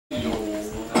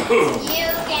can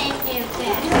do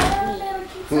that.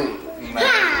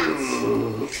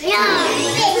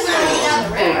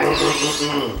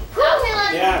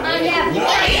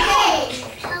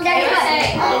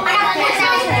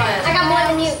 I got more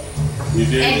than you. You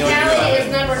did? And Callie is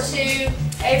number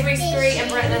 2, Avery's 3, and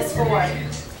Brinton is 4.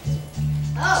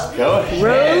 Oh. Go ahead.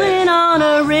 Rolling on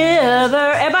a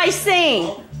river. Everybody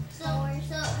sing.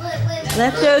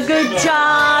 Left a good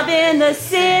job in the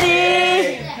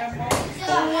city,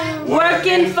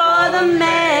 working for the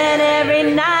man every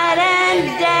night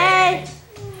and day.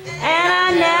 And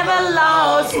I never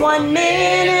lost 1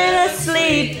 minute of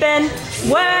sleep and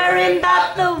worrying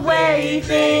about the way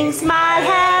things might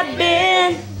have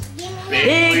been.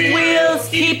 Big wheels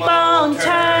keep on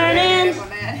turning.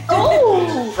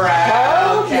 Ooh,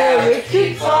 proud Callie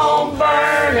keeps on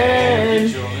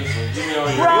burning.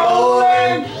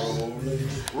 Rolling,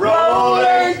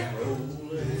 rolling,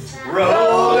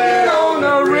 rolling on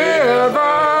the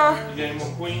river.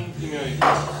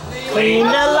 Cleaned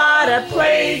a lot of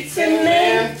plates in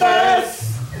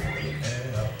Memphis.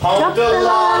 Pumped a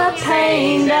lot of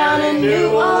pain down in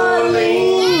New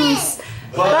Orleans.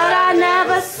 But I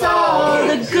never saw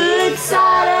the good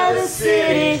side of the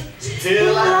city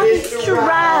till I hitched a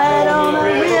ride on a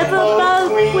riverboat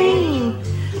queen.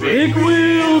 Big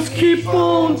wheels keep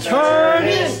on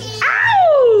turning.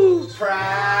 Ow!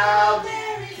 Proud,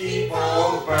 keep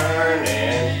on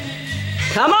burning.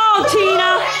 Come on,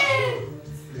 Tina.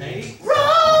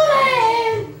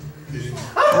 Rolling!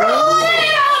 I'm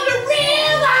rolling on the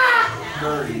river!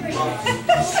 Rolling!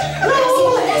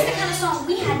 That's the kind of song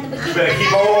we had in the beginning. You better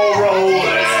keep on rolling.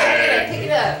 Pick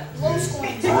it up. Low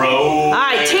scoring. Roll. All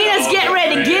right, Tina's getting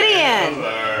ready to get in.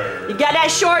 You got that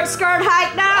short skirt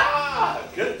hiked up? Ah,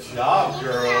 good job,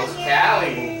 girls.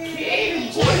 Callie and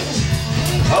Katie, boys.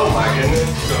 Oh my goodness.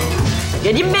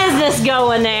 Get your business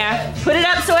going there. Put it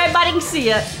up so everybody can see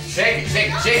it. Shake it,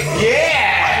 shake it, shake it.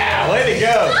 Yeah! Way to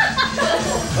go.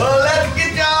 Well, that's a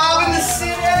good job in the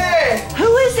city. Who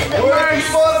is it that Working learns?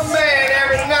 for the man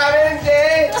every night and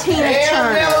day. Tina and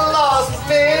Turner. never lost a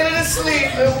minute of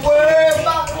sleep and worry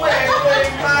about the way they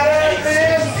might have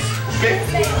been.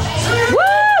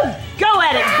 Woo! Go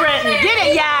at it, Brinton. Get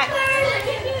it, Yak.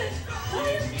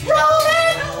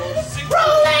 Rolling!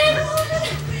 Rolling!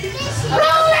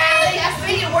 Rolling! I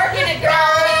see you working it,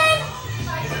 girl.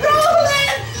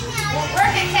 Rolling!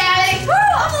 Work it, Callie. Woo!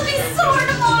 I'm gonna be sore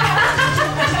tomorrow!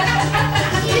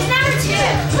 He's number 2.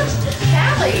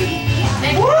 Callie.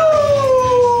 Woo!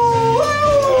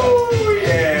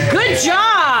 Yeah. Good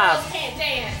job. Can't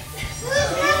dance.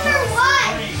 Number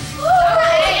 1!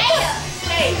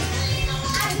 Hey.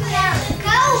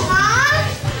 Go, Mom!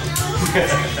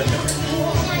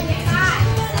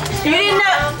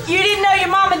 You didn't know your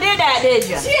mama did that, did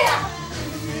you? Yeah!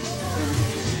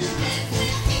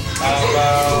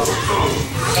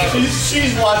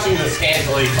 She's watching the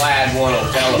scantily clad one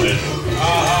on television. If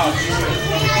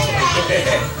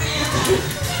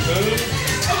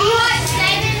you watch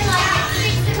David like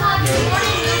 6 o'clock in the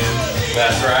morning.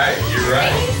 That's right, you're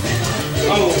right.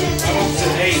 Oh, I almost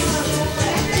said 8.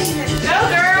 Go,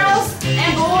 girls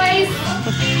and boys.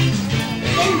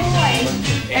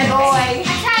 And boys.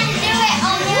 I tried to do it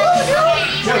on the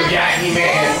Go, Yackie,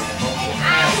 man.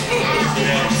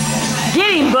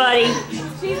 Get him, buddy.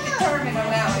 She's determined on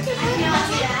that one.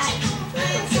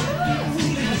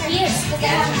 He is, because I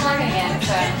haven't learned Again,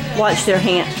 so. Watch their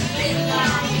hand.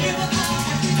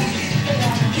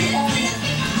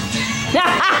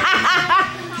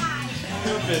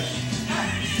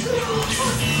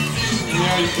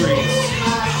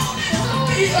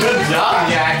 Good job,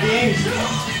 Yackie.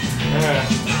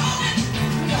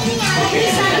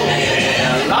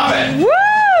 Yeah, love it.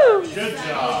 Woo! Good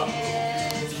job.